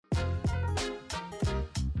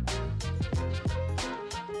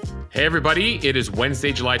Hey, everybody. It is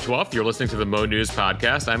Wednesday, July 12th. You're listening to the Mo News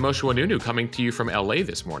Podcast. I'm Moshe Wanunu, coming to you from LA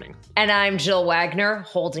this morning. And I'm Jill Wagner,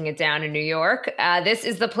 holding it down in New York. This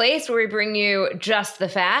is the place where we bring you just the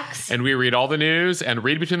facts. And we read all the news and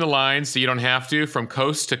read between the lines so you don't have to. From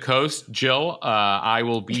coast to coast, Jill, I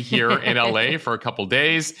will be here in LA for a couple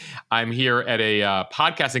days. I'm here at a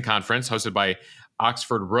podcasting conference hosted by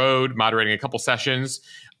Oxford Road, moderating a couple sessions,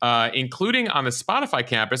 including on the Spotify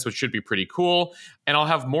campus, which should be pretty cool. And I'll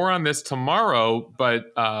have more on this tomorrow,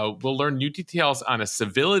 but we'll learn new details on a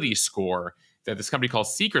civility score that this company called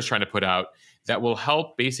Seeker is trying to put out that will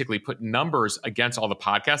help basically put numbers against all the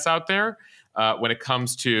podcasts out there when it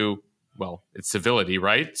comes to, well, it's civility,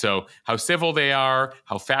 right? So how civil they are,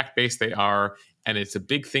 how fact-based they are. And it's a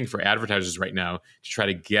big thing for advertisers right now to try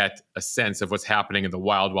to get a sense of what's happening in the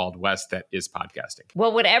wild, wild west that is podcasting.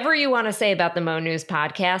 Well, whatever you want to say about the Mo News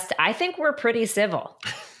Podcast, I think we're pretty civil.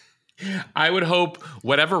 I would hope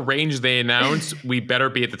whatever range they announce, we better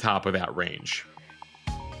be at the top of that range.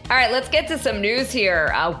 All right, let's get to some news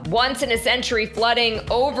here. Once-in-a-century flooding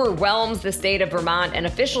overwhelms the state of Vermont, and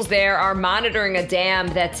officials there are monitoring a dam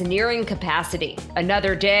that's nearing capacity.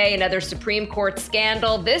 Another day, another Supreme Court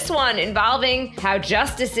scandal, this one involving how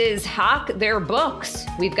justices hawk their books.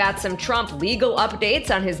 We've got some Trump legal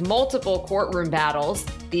updates on his multiple courtroom battles.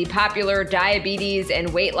 The popular diabetes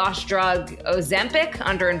and weight loss drug Ozempic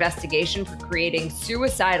under investigation for creating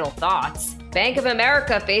suicidal thoughts. Bank of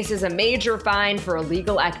America faces a major fine for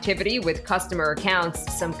illegal activity with customer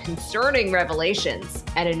accounts, some concerning revelations,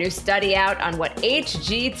 and a new study out on what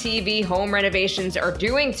HGTV home renovations are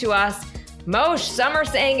doing to us. Moshe, some are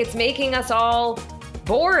saying it's making us all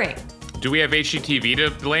boring. Do we have HGTV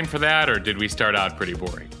to blame for that, or did we start out pretty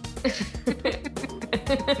boring?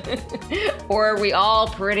 Or are we all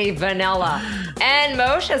pretty vanilla? And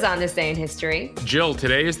Moshe is on this day in history. Jill,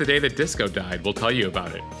 today is the day that disco died. We'll tell you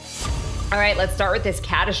about it. All right, let's start with this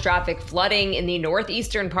catastrophic flooding in the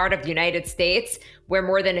northeastern part of the United States, where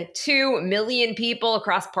more than 2 million people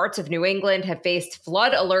across parts of New England have faced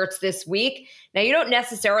flood alerts this week. Now, you don't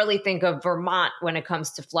necessarily think of Vermont when it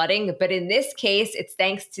comes to flooding, but in this case, it's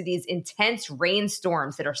thanks to these intense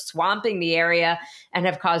rainstorms that are swamping the area and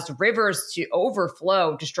have caused rivers to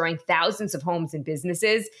overflow, destroying thousands of homes and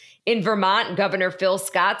businesses. In Vermont, Governor Phil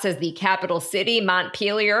Scott says the capital city,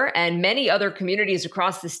 Montpelier, and many other communities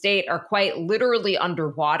across the state are quite literally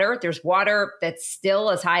underwater. There's water that's still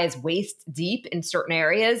as high as waist deep in certain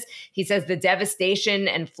areas. He says the devastation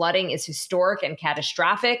and flooding is historic and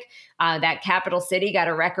catastrophic. That capital city got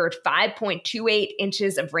a record 5.28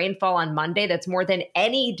 inches of rainfall on Monday. That's more than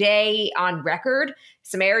any day on record.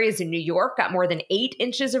 Some areas in New York got more than 8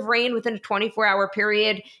 inches of rain within a 24-hour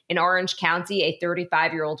period. In Orange County, a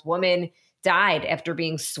 35-year-old woman died after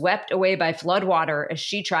being swept away by floodwater as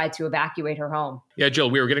she tried to evacuate her home. Yeah, Jill,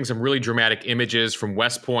 we were getting some really dramatic images from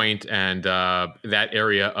West Point and that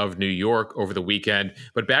area of New York over the weekend.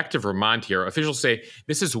 But back to Vermont here, officials say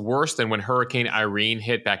this is worse than when Hurricane Irene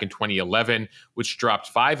hit back in 2011, which dropped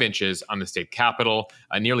 5 inches on the state capital,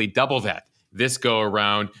 nearly double that. This go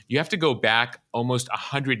around, you have to go back almost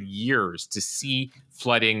 100 years to see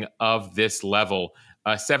flooding of this level.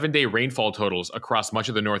 7-day rainfall totals across much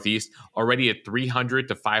of the Northeast already at 300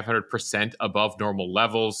 to 500% above normal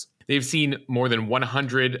levels. They've seen more than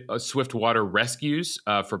 100 swift water rescues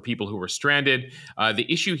for people who were stranded.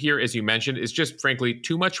 The issue here, as you mentioned, is just frankly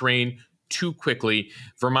too much rain too quickly.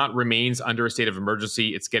 Vermont remains under a state of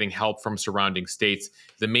emergency. It's getting help from surrounding states.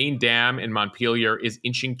 The main dam in Montpelier is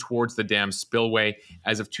inching towards the dam spillway.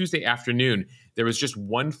 As of Tuesday afternoon, there was just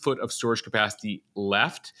 1 foot of storage capacity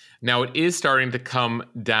left. Now, it is starting to come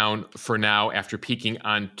down for now after peaking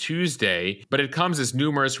on Tuesday, but it comes as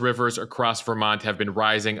numerous rivers across Vermont have been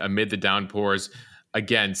rising amid the downpours.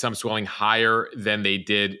 Again, some swelling higher than they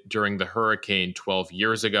did during the hurricane 12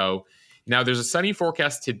 years ago. Now, there's a sunny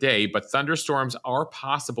forecast today, but thunderstorms are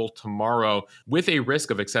possible tomorrow with a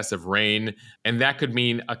risk of excessive rain. And that could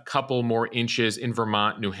mean a couple more inches in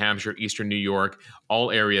Vermont, New Hampshire, eastern New York,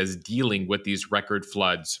 all areas dealing with these record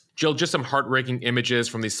floods. Jill, just some heartbreaking images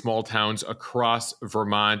from these small towns across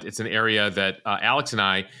Vermont. It's an area that Alex and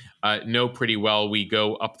I know pretty well. We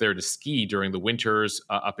go up there to ski during the winters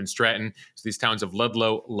up in Stratton. So these towns of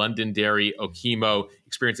Ludlow, Londonderry, Okemo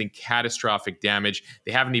experiencing catastrophic damage.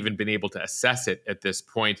 They haven't even been able to assess it at this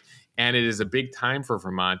point. And it is a big time for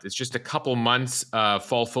Vermont. It's just a couple months.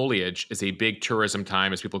 Fall foliage is a big tourism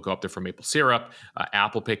time as people go up there for maple syrup,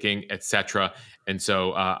 apple picking, etc. And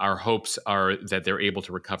so our hopes are that they're able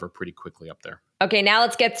to recover pretty quickly up there. Okay, now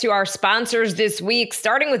let's get to our sponsors this week,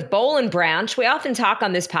 starting with Boll & Branch. We often talk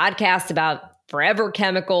on this podcast about forever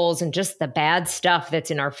chemicals and just the bad stuff that's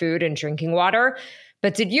in our food and drinking water.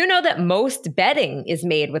 But did you know that most bedding is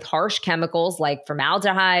made with harsh chemicals like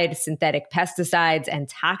formaldehyde, synthetic pesticides, and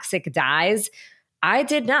toxic dyes? I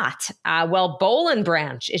did not. Well, Boll &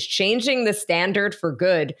 Branch is changing the standard for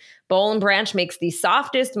good. Boll & Branch makes the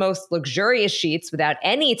softest, most luxurious sheets without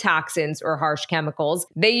any toxins or harsh chemicals.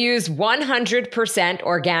 They use 100%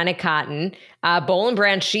 organic cotton. Boll &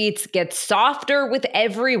 Branch sheets get softer with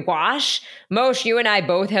every wash. Moshe, you and I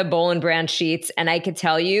both have Boll & Branch sheets, and I could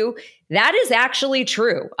tell you that is actually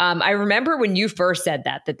true. I remember when you first said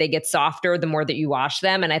that they get softer the more that you wash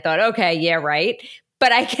them, and I thought, okay, yeah, right.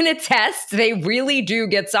 But I can attest they really do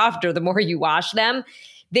get softer the more you wash them.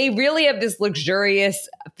 They really have this luxurious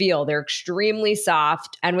feel. They're extremely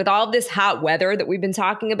soft. And with all of this hot weather that we've been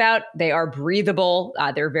talking about, they are breathable.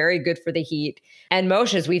 They're very good for the heat. And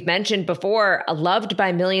Moshe, as we've mentioned before, loved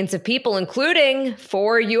by millions of people, including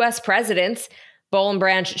 4 U.S. presidents. Boll &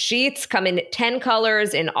 Branch sheets come in 10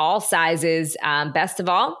 colors in all sizes. Best of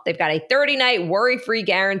all, they've got a 30-night worry-free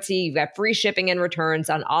guarantee. You've got free shipping and returns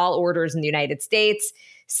on all orders in the United States.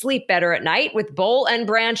 Sleep better at night with Boll &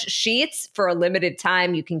 Branch sheets. For a limited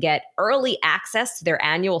time, you can get early access to their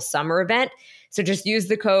annual summer event. So just use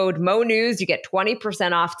the code MONews. You get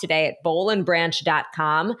 20% off today at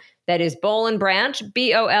bollandbranch.com. That is Boll & Branch,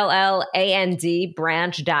 BOLLAND,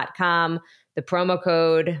 branch.com. The promo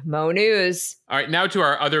code MONews. All right, now to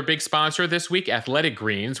our other big sponsor this week, Athletic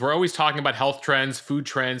Greens. We're always talking about health trends, food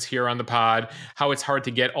trends here on the pod, how it's hard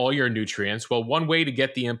to get all your nutrients. Well, one way to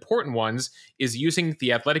get the important ones is using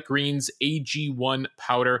the Athletic Greens AG1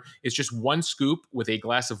 powder. It's just 1 scoop with a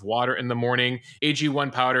glass of water in the morning.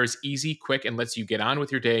 AG1 powder is easy, quick, and lets you get on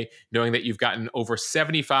with your day, knowing that you've gotten over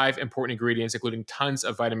 75 important ingredients, including tons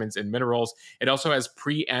of vitamins and minerals. It also has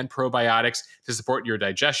pre- and probiotics to support your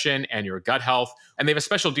digestion and your gut health. And they have a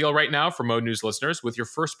special deal right now for Mo News listeners. With your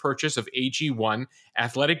first purchase of AG1,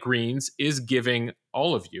 Athletic Greens is giving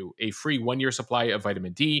all of you a free 1-year supply of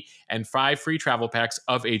vitamin D and 5 free travel packs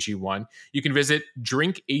of AG1. You can visit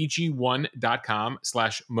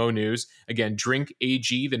drinkag1.com/MoNews. Again,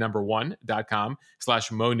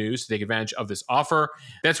 drinkag1.com/MoNews to take advantage of this offer.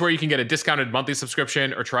 That's where you can get a discounted monthly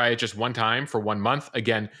subscription or try it just one time for 1 month.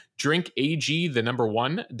 Again,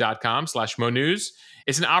 drinkag1.com/MoNews.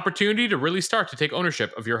 It's an opportunity to really start to take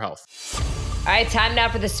ownership of your health. All right, time now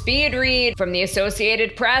for the speed read from the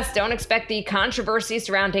Associated Press. Don't expect the controversy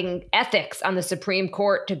surrounding ethics on the Supreme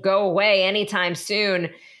Court to go away anytime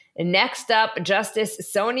soon. Next up, Justice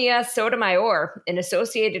Sonia Sotomayor. An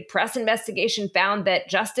Associated Press investigation found that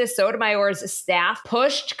Justice Sotomayor's staff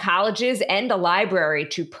pushed colleges and a library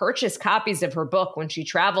to purchase copies of her book when she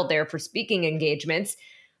traveled there for speaking engagements.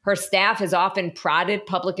 Her staff has often prodded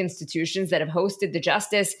public institutions that have hosted the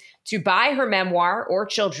justice to buy her memoir or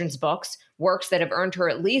children's books, works that have earned her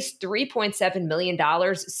at least $3.7 million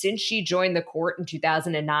since she joined the court in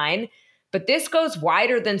 2009. But this goes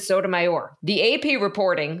wider than Sotomayor. The AP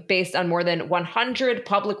reporting, based on more than 100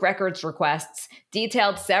 public records requests,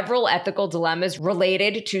 detailed several ethical dilemmas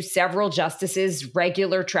related to several justices'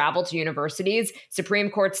 regular travel to universities. Supreme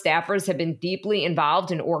Court staffers have been deeply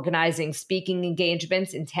involved in organizing speaking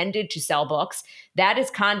engagements intended to sell books. That is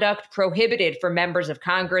conduct prohibited for members of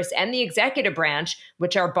Congress and the executive branch,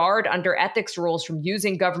 which are barred under ethics rules from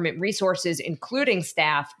using government resources, including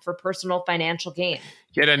staff, for personal financial gain.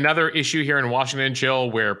 Yet another issue here in Washington,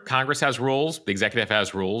 Jill, where Congress has rules, the executive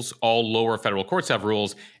has rules, all lower federal courts have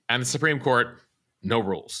rules, and the Supreme Court, no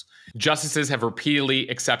rules. Justices have repeatedly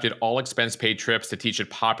accepted all expense-paid trips to teach at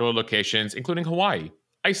popular locations, including Hawaii,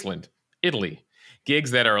 Iceland, Italy.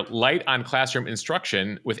 Gigs that are light on classroom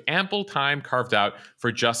instruction with ample time carved out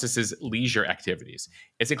for justices' leisure activities.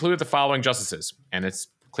 It's included the following justices, and it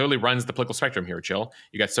clearly runs the political spectrum here, Jill.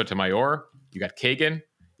 You got Sotomayor, you got Kagan,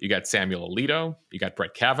 you got Samuel Alito, you got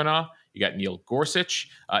Brett Kavanaugh, you got Neil Gorsuch.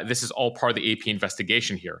 This is all part of the AP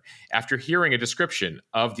investigation here. After hearing a description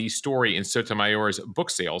of the story in Sotomayor's book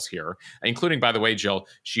sales here, including, by the way, Jill,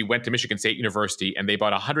 she went to Michigan State University and they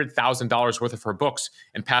bought $100,000 worth of her books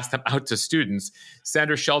and passed them out to students.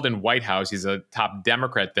 Senator Sheldon Whitehouse, he's a top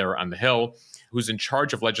Democrat there on the Hill, who's in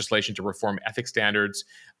charge of legislation to reform ethics standards,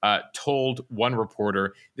 told one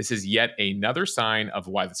reporter, this is yet another sign of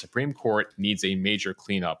why the Supreme Court needs a major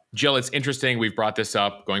cleanup. Jill, it's interesting. We've brought this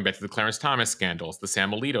up going back to the Clarence Thomas scandals, the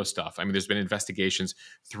Sam Alito stuff. I mean, there's been investigations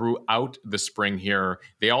throughout the spring here.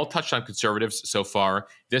 They all touched on conservatives so far.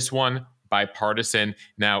 This one, bipartisan.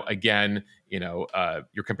 Now, again,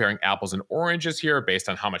 you're comparing apples and oranges here based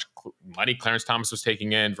on how much money Clarence Thomas was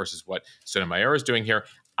taking in versus what Sotomayor is doing here.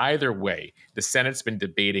 Either way, the Senate's been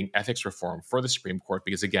debating ethics reform for the Supreme Court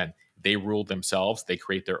because, again, they rule themselves, they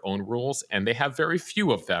create their own rules, and they have very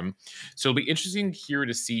few of them. So it'll be interesting here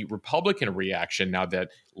to see Republican reaction now that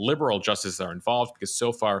liberal justices are involved, because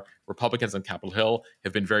so far, Republicans on Capitol Hill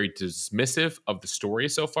have been very dismissive of the story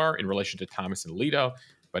so far in relation to Thomas and Alito.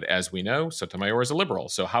 But as we know, Sotomayor is a liberal.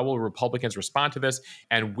 So how will Republicans respond to this?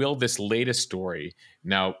 And will this latest story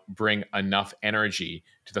now bring enough energy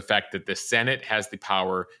to the fact that the Senate has the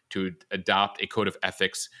power to adopt a code of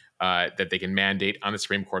ethics that they can mandate on the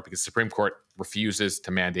Supreme Court, because the Supreme Court refuses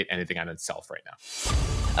to mandate anything on itself right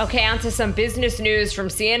now. Okay, on to some business news from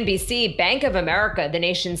CNBC. Bank of America, the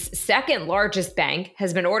nation's second largest bank,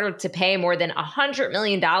 has been ordered to pay more than $100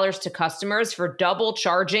 million to customers for double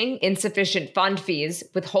charging insufficient fund fees,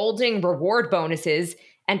 withholding reward bonuses,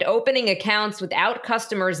 and opening accounts without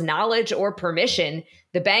customers' knowledge or permission.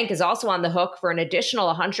 The bank is also on the hook for an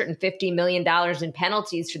additional $150 million in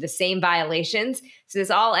penalties for the same violations. So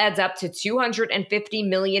this all adds up to $250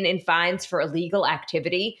 million in fines for illegal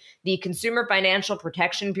activity. The Consumer Financial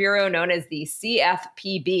Protection Bureau, known as the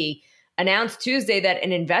CFPB, announced Tuesday that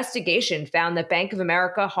an investigation found that Bank of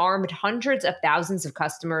America harmed hundreds of thousands of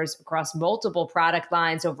customers across multiple product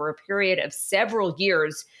lines over a period of several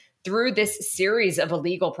years through this series of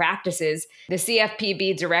illegal practices. The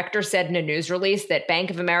CFPB director said in a news release that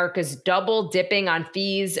Bank of America's double dipping on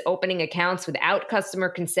fees, opening accounts without customer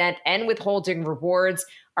consent, and withholding rewards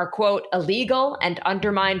are, quote, illegal and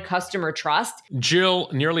undermine customer trust. Jill,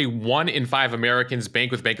 nearly 1 in 5 Americans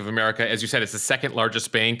bank with Bank of America. As you said, it's the second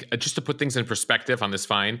largest bank. Just to put things in perspective on this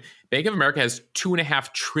fine, Bank of America has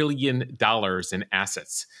 $2.5 trillion in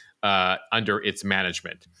assets under its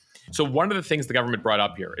management. So one of the things the government brought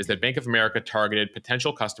up here is that Bank of America targeted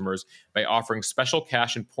potential customers by offering special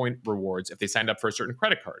cash and point rewards if they signed up for a certain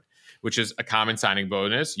credit card, which is a common signing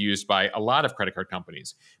bonus used by a lot of credit card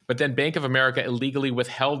companies. But then Bank of America illegally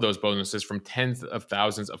withheld those bonuses from tens of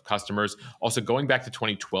thousands of customers. Also, going back to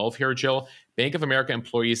 2012 here, Jill, Bank of America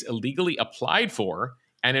employees illegally applied for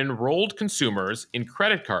and enrolled consumers in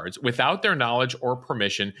credit cards without their knowledge or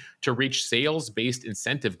permission to reach sales-based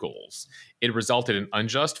incentive goals. It resulted in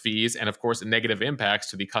unjust fees and, of course, negative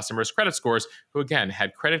impacts to the customers' credit scores, who, again,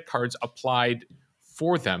 had credit cards applied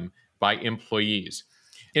for them by employees.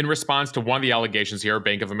 In response to one of the allegations here,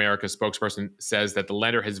 Bank of America spokesperson says that the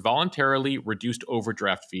lender has voluntarily reduced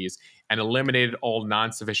overdraft fees and eliminated all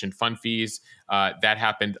non-sufficient fund fees. That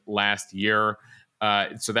happened last year.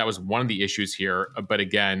 So that was one of the issues here. But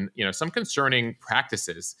again, some concerning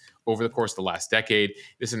practices over the course of the last decade.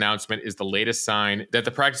 This announcement is the latest sign that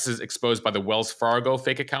the practices exposed by the Wells Fargo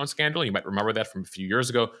fake account scandal, you might remember that from a few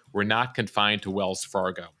years ago, were not confined to Wells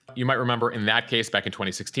Fargo. You might remember in that case back in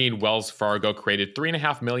 2016, Wells Fargo created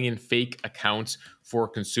 3.5 million fake accounts for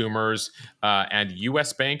consumers, and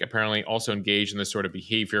U.S. Bank apparently also engaged in this sort of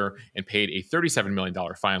behavior and paid a $37 million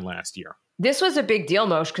fine last year. This was a big deal,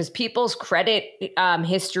 Moshe, because people's credit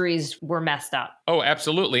histories were messed up. Oh,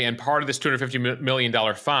 absolutely. And part of this $250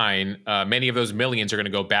 million fine, many of those millions are going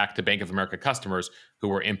to go back to Bank of America customers who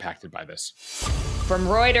were impacted by this. From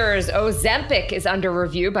Reuters, Ozempic is under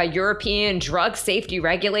review by European drug safety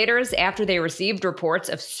regulators after they received reports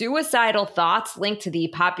of suicidal thoughts linked to the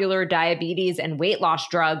popular diabetes and weight loss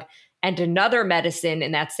drug and another medicine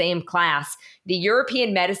in that same class. The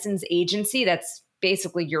European Medicines Agency, that's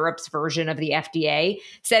basically Europe's version of the FDA,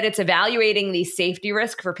 said it's evaluating the safety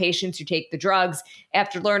risk for patients who take the drugs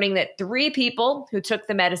after learning that 3 people who took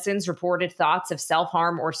the medicines reported thoughts of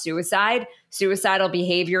self-harm or suicide. Suicidal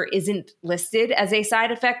behavior isn't listed as a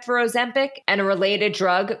side effect for Ozempic, and a related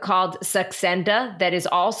drug called Saxenda that is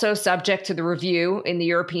also subject to the review in the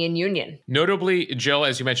European Union. Notably, Jill,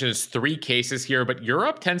 as you mentioned, there's 3 cases here, but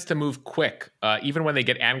Europe tends to move quick. Even when they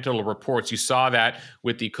get anecdotal reports, you saw that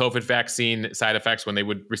with the COVID vaccine side effects. When they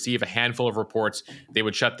would receive a handful of reports, they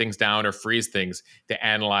would shut things down or freeze things to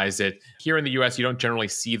analyze it. Here in the US, you don't generally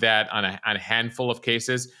see that on a handful of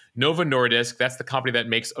cases. Novo Nordisk, that's the company that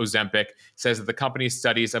makes Ozempic, says that the company's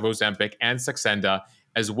studies of Ozempic and Saxenda,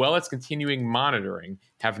 as well as continuing monitoring,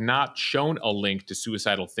 have not shown a link to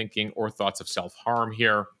suicidal thinking or thoughts of self-harm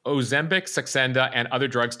here. Ozempic, Saxenda, and other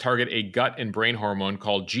drugs target a gut and brain hormone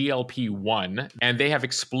called GLP-1, and they have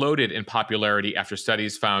exploded in popularity after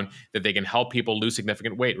studies found that they can help people lose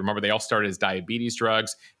significant weight. Remember, they all started as diabetes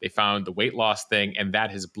drugs. They found the weight loss thing, and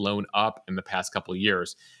that has blown up in the past couple of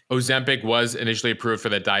years. Ozempic was initially approved for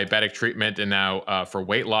the diabetic treatment, and now for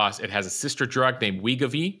weight loss, it has a sister drug named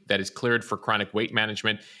Wegovy that is cleared for chronic weight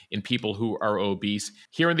management. in people who are obese.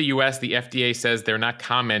 Here in the U.S., the FDA says they're not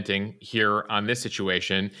commenting here on this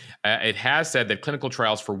situation. It has said that clinical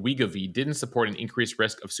trials for Wegovy didn't support an increased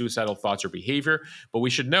risk of suicidal thoughts or behavior. But we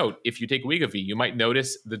should note, if you take Wegovy, you might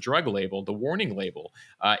notice the drug label, the warning label.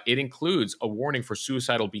 It includes a warning for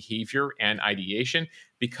suicidal behavior and ideation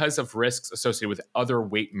because of risks associated with other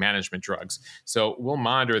weight management drugs. So we'll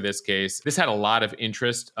monitor this case. This had a lot of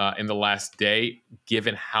interest in the last day,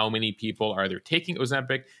 given how many people are either taking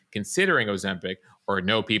Ozempic, considering Ozempic, or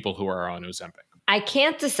know people who are on Ozempic. I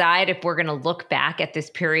can't decide if we're going to look back at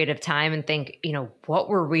this period of time and think, what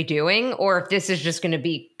were we doing? Or if this is just going to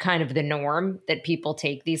be kind of the norm that people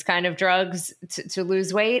take these kind of drugs to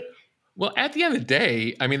lose weight. Well, at the end of the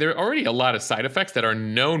day, I mean, there are already a lot of side effects that are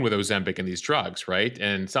known with Ozempic and these drugs, right?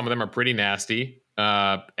 And some of them are pretty nasty.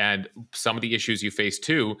 And some of the issues you face,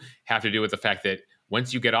 too, have to do with the fact that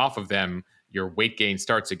once you get off of them, your weight gain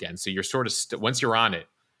starts again. So you're sort of, once you're on it,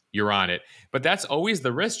 you're on it. But that's always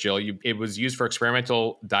the risk, Jill. It was used for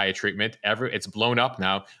experimental diet treatment. It's blown up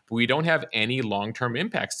now, but we don't have any long-term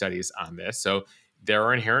impact studies on this. So there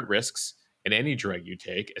are inherent risks in any drug you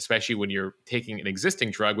take, especially when you're taking an existing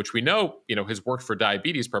drug, which we know, has worked for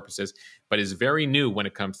diabetes purposes, but is very new when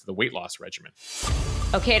it comes to the weight loss regimen.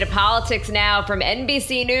 Okay, to politics now. From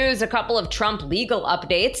NBC News, a couple of Trump legal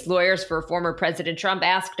updates. Lawyers for former President Trump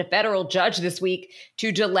asked a federal judge this week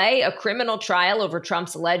to delay a criminal trial over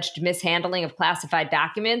Trump's alleged mishandling of classified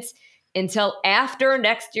documents until after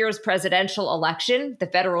next year's presidential election. The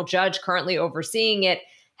federal judge currently overseeing it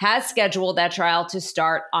has scheduled that trial to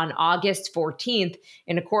start on August 14th.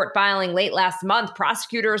 In a court filing late last month,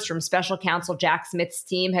 prosecutors from special counsel Jack Smith's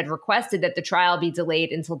team had requested that the trial be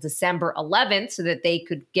delayed until December 11th so that they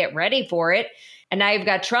could get ready for it. And now you've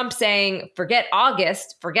got Trump saying, forget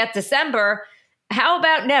August, forget December. How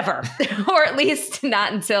about never? Or at least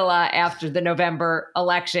not until after the November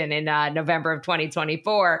election in November of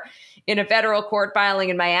 2024. In a federal court filing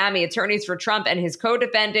in Miami, attorneys for Trump and his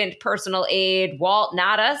co-defendant, personal aide Walt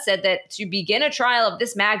Nada, said that to begin a trial of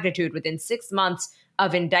this magnitude within 6 months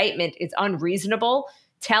of indictment is unreasonable,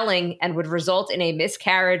 telling, and would result in a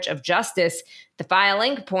miscarriage of justice. The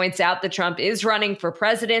filing points out that Trump is running for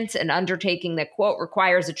president, an undertaking that, quote,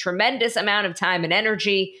 requires a tremendous amount of time and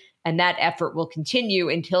energy, and that effort will continue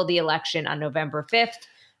until the election on November 5th.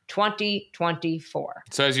 2024.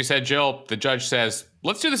 So as you said, Jill, the judge says,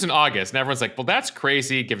 let's do this in August. And everyone's like, well, that's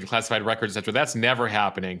crazy, given classified records, et cetera. That's never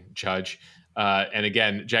happening, Judge. And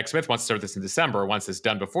again, Jack Smith wants to start this in December, wants this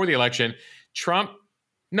done before the election. Trump,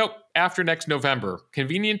 nope, after next November.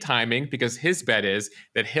 Convenient timing, because his bet is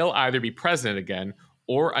that he'll either be president again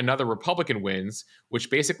or another Republican wins, which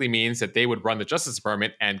basically means that they would run the Justice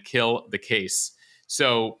Department and kill the case.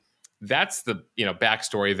 So that's the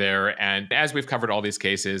backstory there. And as we've covered all these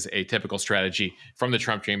cases, a typical strategy from the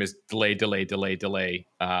Trump team is delay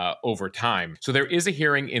over time. So there is a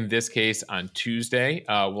hearing in this case on Tuesday.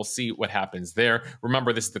 We'll see what happens there.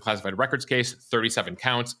 Remember, this is the classified records case, 37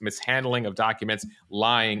 counts, mishandling of documents,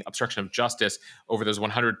 lying, obstruction of justice over those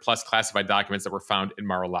 100 plus classified documents that were found in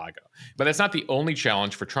Mar-a-Lago. But that's not the only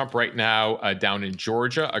challenge for Trump right now. Down in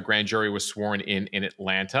Georgia, a grand jury was sworn in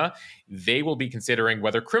Atlanta. They will be considering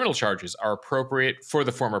whether criminal charges are appropriate for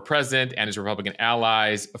the former president and his Republican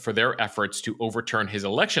allies for their efforts to overturn his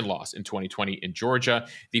election loss in 2020 in Georgia.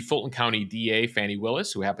 The Fulton County DA, Fani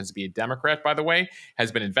Willis, who happens to be a Democrat, by the way,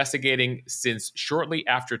 has been investigating since shortly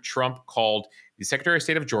after Trump called the Secretary of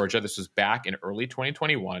State of Georgia, this was back in early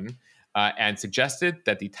 2021, and suggested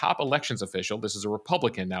that the top elections official, this is a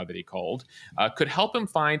Republican now that he called, could help him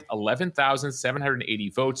find 11,780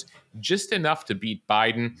 votes, just enough to beat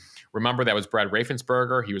Biden. Remember, that was Brad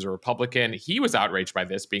Raffensperger. He was a Republican. He was outraged by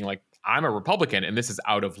this, being like, I'm a Republican, and this is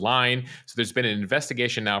out of line. So there's been an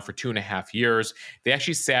investigation now for 2.5 years. They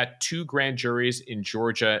actually sat 2 grand juries in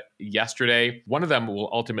Georgia yesterday. One of them will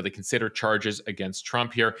ultimately consider charges against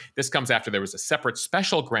Trump here. This comes after there was a separate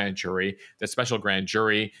special grand jury. The special grand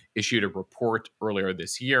jury issued a report earlier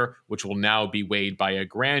this year, which will now be weighed by a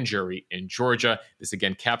grand jury in Georgia. This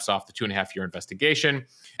again caps off the 2.5-year investigation.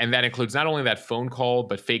 And that includes not only that phone call,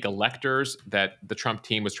 but fake electors that the Trump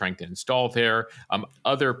team was trying to install there,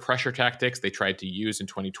 other pressure tactics they tried to use in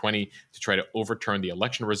 2020 to try to overturn the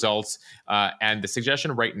election results. And the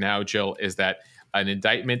suggestion right now, Jill, is that an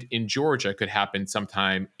indictment in Georgia could happen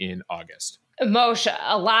sometime in August. Moshe,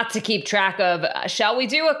 a lot to keep track of. Shall we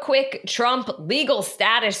do a quick Trump legal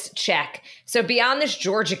status check? So beyond this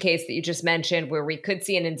Georgia case that you just mentioned, where we could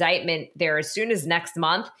see an indictment there as soon as next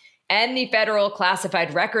month, and the federal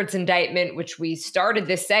classified records indictment, which we started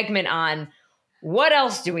this segment on, What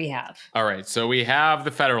else do we have? All right. So we have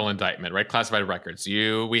the federal indictment, right? Classified records.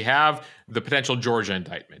 We have the potential Georgia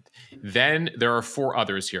indictment. Then there are 4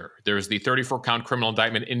 others here. There's the 34-count criminal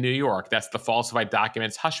indictment in New York. That's the falsified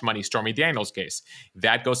documents, hush money, Stormy Daniels case.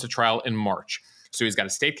 That goes to trial in March. So he's got a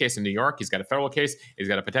state case in New York. He's got a federal case. He's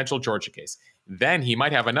got a potential Georgia case. Then he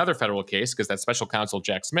might have another federal case because that special counsel,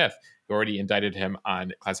 Jack Smith, who already indicted him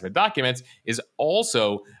on classified documents, is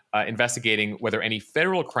also investigating whether any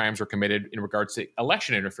federal crimes were committed in regards to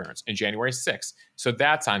election interference in January 6th. So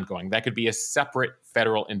that's ongoing. That could be a separate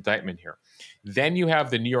federal indictment here. Then you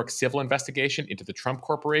have the New York civil investigation into the Trump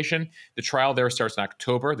Corporation. The trial there starts in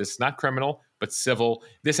October. This is not criminal, but civil.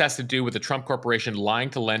 This has to do with the Trump Corporation lying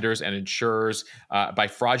to lenders and insurers by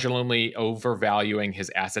fraudulently overvaluing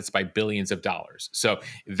his assets by billions of dollars. So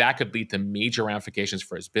that could lead to major ramifications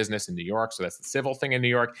for his business in New York. So that's the civil thing in New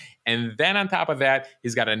York. And then on top of that,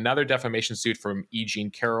 he's got another defamation suit from E. Jean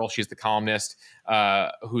Carroll. She's the columnist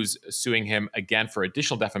who's suing him again for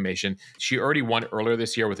additional defamation. She already won earlier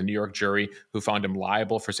this year with a New York jury who found him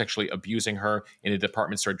liable for sexually abusing her in a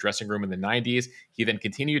department store dressing room in the 90s. He then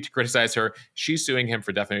continued to criticize her. She's suing him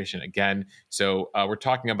for defamation again. So we're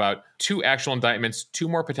talking about 2 actual indictments, 2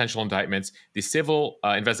 more potential indictments, the civil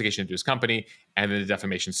investigation into his company, and then the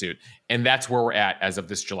defamation suit. And that's where we're at as of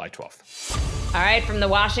this July 12th. All right, from the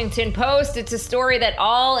Washington Post, it's a story that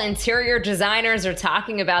all interior designers are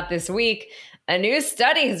talking about this week. A new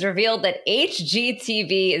study has revealed that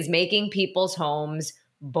HGTV is making people's homes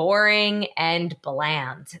boring and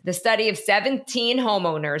bland. The study of 17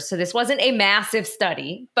 homeowners, so this wasn't a massive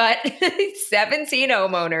study, but 17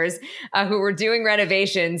 homeowners who were doing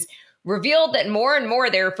renovations revealed that more and more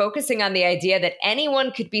they were focusing on the idea that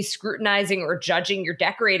anyone could be scrutinizing or judging your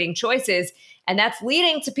decorating choices. And that's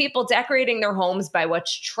leading to people decorating their homes by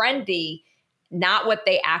what's trendy, not what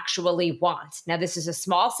they actually want. Now, this is a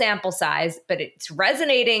small sample size, but it's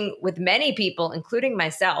resonating with many people, including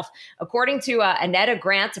myself. According to Annetta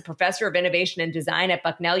Grant, a professor of innovation and design at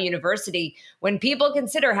Bucknell University, when people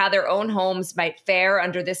consider how their own homes might fare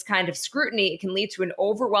under this kind of scrutiny, it can lead to an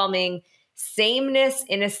overwhelming sameness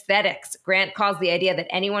in aesthetics. Grant calls the idea that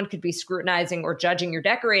anyone could be scrutinizing or judging your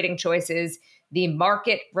decorating choices the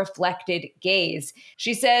market-reflected gaze.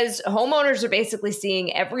 She says homeowners are basically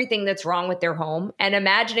seeing everything that's wrong with their home and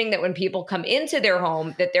imagining that when people come into their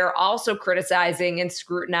home, that they're also criticizing and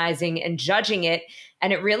scrutinizing and judging it.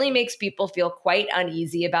 And it really makes people feel quite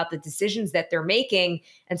uneasy about the decisions that they're making.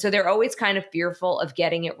 And so they're always kind of fearful of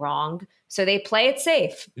getting it wrong. So they play it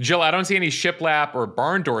safe. Jill, I don't see any shiplap or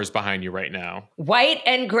barn doors behind you right now. White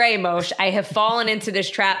and gray, Moshe. I have fallen into this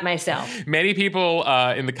trap myself. Many people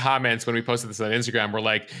in the comments when we posted this on Instagram were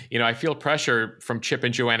like, I feel pressure from Chip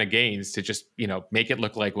and Joanna Gaines to just, make it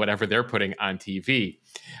look like whatever they're putting on TV.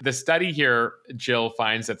 The study here, Jill,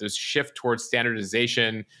 finds that there's shift towards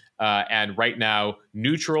standardization. And right now,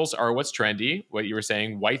 neutrals are what's trendy, what you were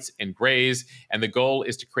saying, whites and grays. And the goal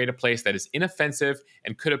is to create a place that is inoffensive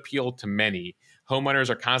and could appeal to many. Homeowners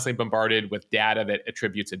are constantly bombarded with data that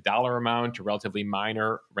attributes a dollar amount to relatively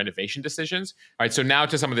minor renovation decisions. All right, so now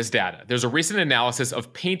to some of this data. There's a recent analysis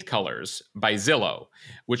of paint colors by Zillow,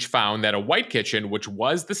 which found that a white kitchen, which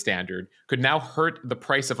was the standard, could now hurt the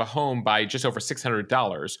price of a home by just over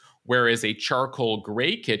 $600, whereas a charcoal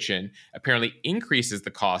gray kitchen apparently increases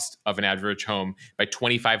the cost of an average home by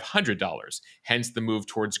 $2,500, hence the move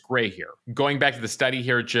towards gray here. Going back to the study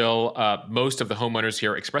here, Jill, most of the homeowners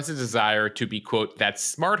here express a desire to be, quote, that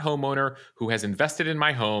smart homeowner who has invested in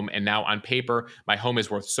my home and now on paper, my home is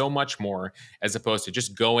worth so much more, as opposed to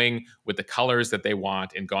just going with the colors that they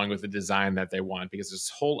want and going with the design that they want, because this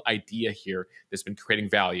whole idea here that's been creating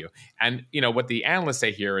value. And, what the analysts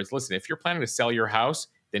say here is, listen, if you're planning to sell your house,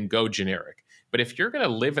 then go generic. But if you're going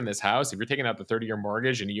to live in this house, if you're taking out the 30-year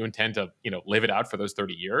mortgage and you intend to, live it out for those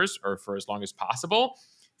 30 years or for as long as possible,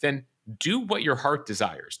 then do what your heart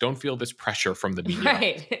desires. Don't feel this pressure from the media.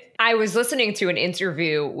 Right. I was listening to an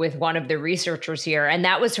interview with one of the researchers here, and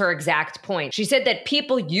that was her exact point. She said that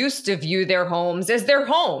people used to view their homes as their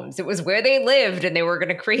homes. It was where they lived and they were going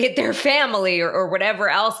to create their family or whatever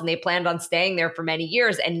else, and they planned on staying there for many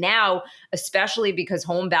years. And now, especially because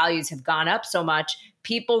home values have gone up so much,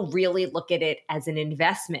 people really look at it as an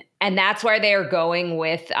investment. And that's why they are going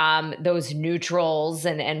with those neutrals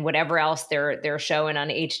and whatever else they're showing on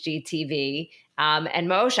HGTV. And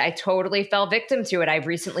Moshe, I totally fell victim to it. I've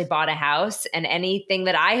recently bought a house, and anything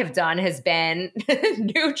that I have done has been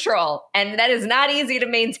neutral. And that is not easy to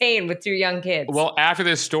maintain with 2 young kids. Well, after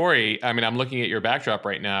this story, I'm looking at your backdrop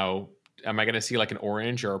right now. Am I going to see like an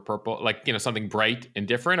orange or a purple, like, something bright and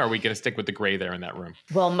different? Or are we going to stick with the gray there in that room?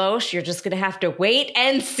 Well, Moshe, you're just going to have to wait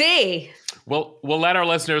and see. We'll let our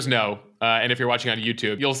listeners know. And if you're watching on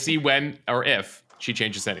YouTube, you'll see when or if she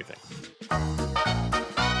changes anything.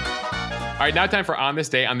 All right, now time for On This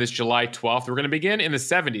Day, on this July 12th. We're going to begin in the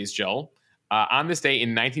 70s, Jill. On this day in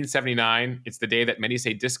 1979, it's the day that many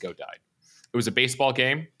say disco died. It was a baseball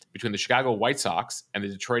game between the Chicago White Sox and the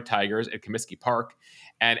Detroit Tigers at Comiskey Park.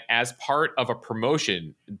 And as part of a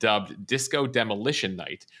promotion dubbed Disco Demolition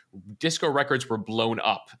Night, disco records were blown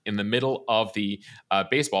up in the middle of the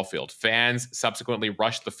baseball field. Fans subsequently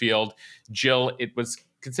rushed the field. Jill, it was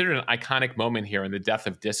considered an iconic moment here in the death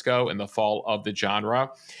of disco and the fall of the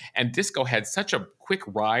genre. And disco had such a quick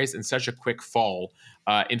rise and such a quick fall.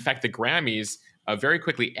 In fact, the Grammys very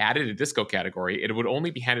quickly added a disco category. It would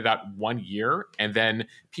only be handed out 1 year, and then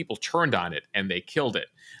people turned on it and they killed it.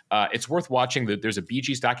 It's worth watching. There's a Bee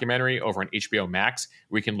Gees documentary over on HBO Max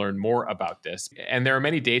where we can learn more about this. And there are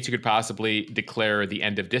many dates you could possibly declare the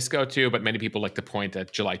end of disco to, but many people like to point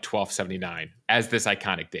at July 12th, 79 as this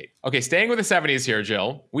iconic date. Okay, staying with the 70s here,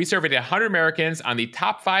 Jill. We surveyed 100 Americans on the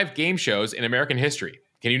top 5 game shows in American history.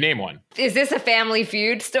 Can you name one? Is this a Family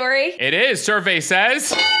Feud story? It is, survey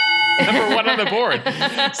says. Number 1 on the board.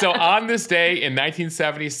 So on this day in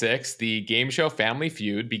 1976, the game show Family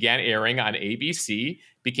Feud began airing on ABC,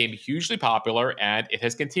 became hugely popular, and it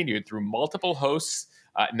has continued through multiple hosts,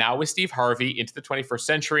 now with Steve Harvey into the 21st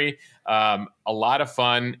century. A lot of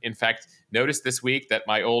fun. In fact, noticed this week that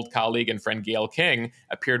my old colleague and friend Gail King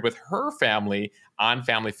appeared with her family on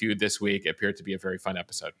Family Feud this week. It appeared to be a very fun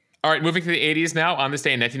episode. All right, moving to the 80s now. On this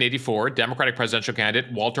day in 1984, Democratic presidential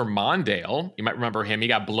candidate Walter Mondale, you might remember him, he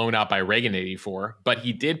got blown out by Reagan in 84, but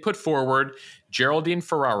he did put forward Geraldine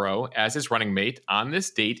Ferraro as his running mate on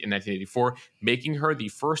this date in 1984, making her the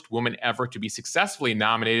first woman ever to be successfully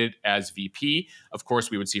nominated as VP. Of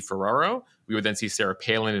course, we would see Ferraro. We would then see Sarah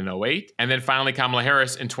Palin in 08. And then finally, Kamala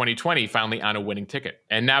Harris in 2020, finally on a winning ticket.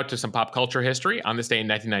 And now to some pop culture history. On this day in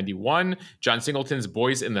 1991, John Singleton's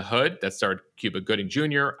Boys in the Hood, that starred Cuba Gooding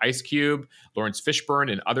Jr., Ice Cube, Lawrence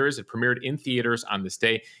Fishburne, and others. It premiered in theaters on this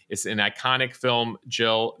day. It's an iconic film,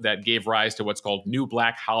 Jill, that gave rise to what's called New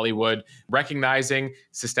Black Hollywood, recognizing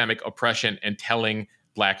systemic oppression and telling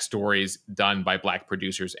Black stories done by Black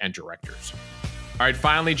producers and directors. All right,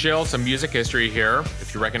 finally, Jill, some music history here.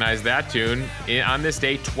 If you recognize that tune, on this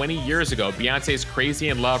day 20 years ago, Beyonce's Crazy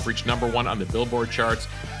in Love reached number 1 on the Billboard charts,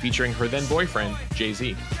 featuring her then boyfriend,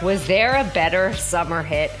 Jay-Z. Was there a better summer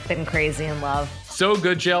hit than Crazy in Love? So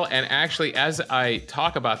good, Jill. And actually, as I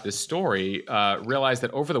talk about this story, realized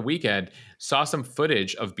that over the weekend, saw some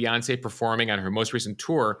footage of Beyonce performing on her most recent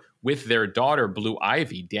tour with their daughter, Blue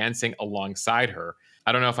Ivy, dancing alongside her.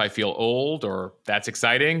 I don't know if I feel old or that's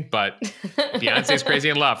exciting, but Beyonce's Crazy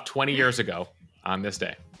in Love 20 years ago on this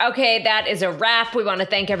day. Okay, that is a wrap. We want to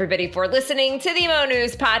thank everybody for listening to the Mo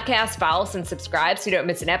News podcast. Follow us and subscribe so you don't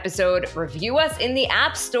miss an episode. Review us in the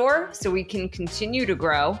App Store so we can continue to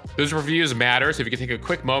grow. Those reviews matter, so if you could take a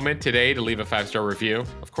quick moment today to leave a 5-star review.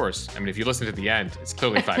 Of course, I mean, if you listen to the end, it's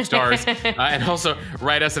clearly 5 stars. And also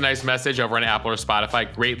write us a nice message over on Apple or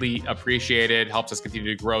Spotify. Greatly appreciated. Helps us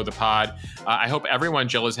continue to grow the pod. I hope everyone,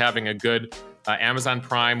 Jill, is having a good Amazon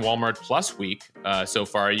Prime, Walmart Plus week so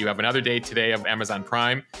far. You have another day today of Amazon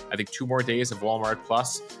Prime. I think 2 more days of Walmart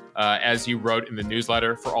Plus, as you wrote in the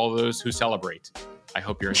newsletter, for all those who celebrate. I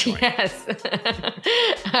hope you're enjoying. Yes.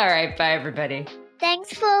 All right. Bye, everybody.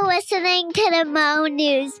 Thanks for listening to the Mo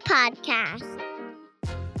News podcast.